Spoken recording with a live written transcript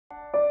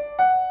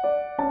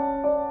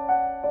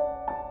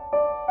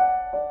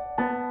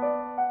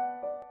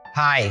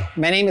Hi,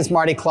 my name is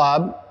Marty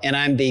Clubb, and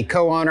I'm the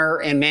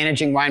co-owner and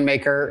managing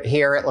winemaker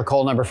here at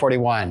L'Ecole number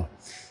 41.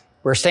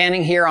 We're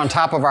standing here on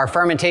top of our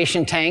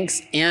fermentation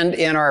tanks and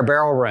in our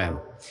barrel room.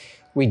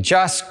 We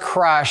just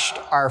crushed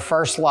our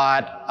first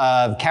lot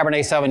of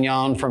Cabernet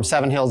Sauvignon from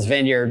Seven Hills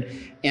Vineyard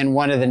in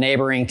one of the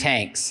neighboring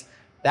tanks.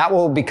 That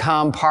will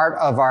become part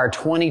of our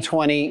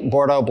 2020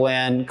 Bordeaux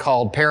blend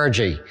called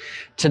Perigee.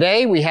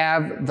 Today we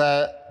have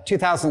the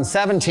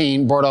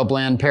 2017 Bordeaux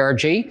blend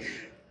Perigee.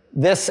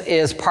 This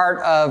is part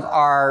of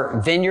our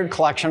vineyard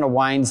collection of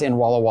wines in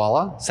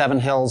Walla. Seven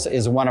Hills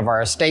is one of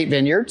our estate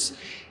vineyards.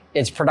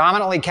 It's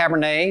predominantly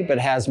Cabernet, but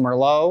has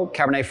Merlot,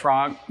 Cabernet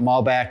Franc,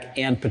 Malbec,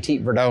 and Petit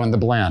Verdot in the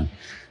blend.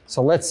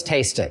 So let's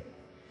taste it.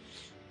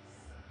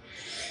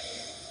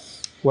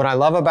 What I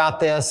love about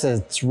this is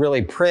it's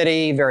really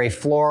pretty, very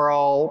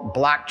floral,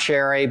 black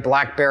cherry,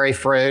 blackberry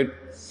fruit,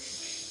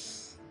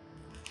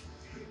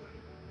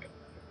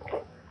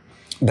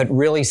 but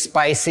really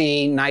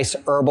spicy, nice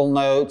herbal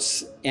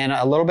notes, and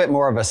a little bit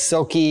more of a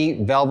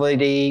silky,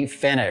 velvety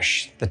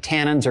finish. The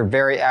tannins are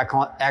very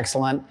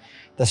excellent.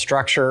 The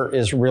structure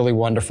is really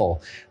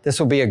wonderful. This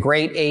will be a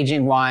great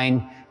aging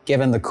wine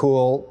given the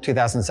cool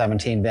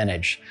 2017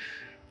 vintage.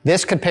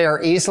 This could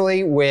pair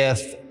easily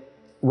with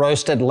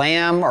roasted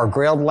lamb or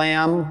grilled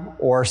lamb,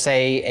 or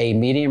say a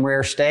medium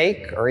rare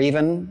steak, or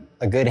even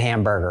a good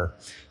hamburger.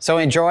 So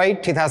enjoy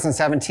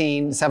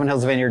 2017 Seven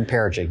Hills Vineyard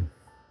Perigee.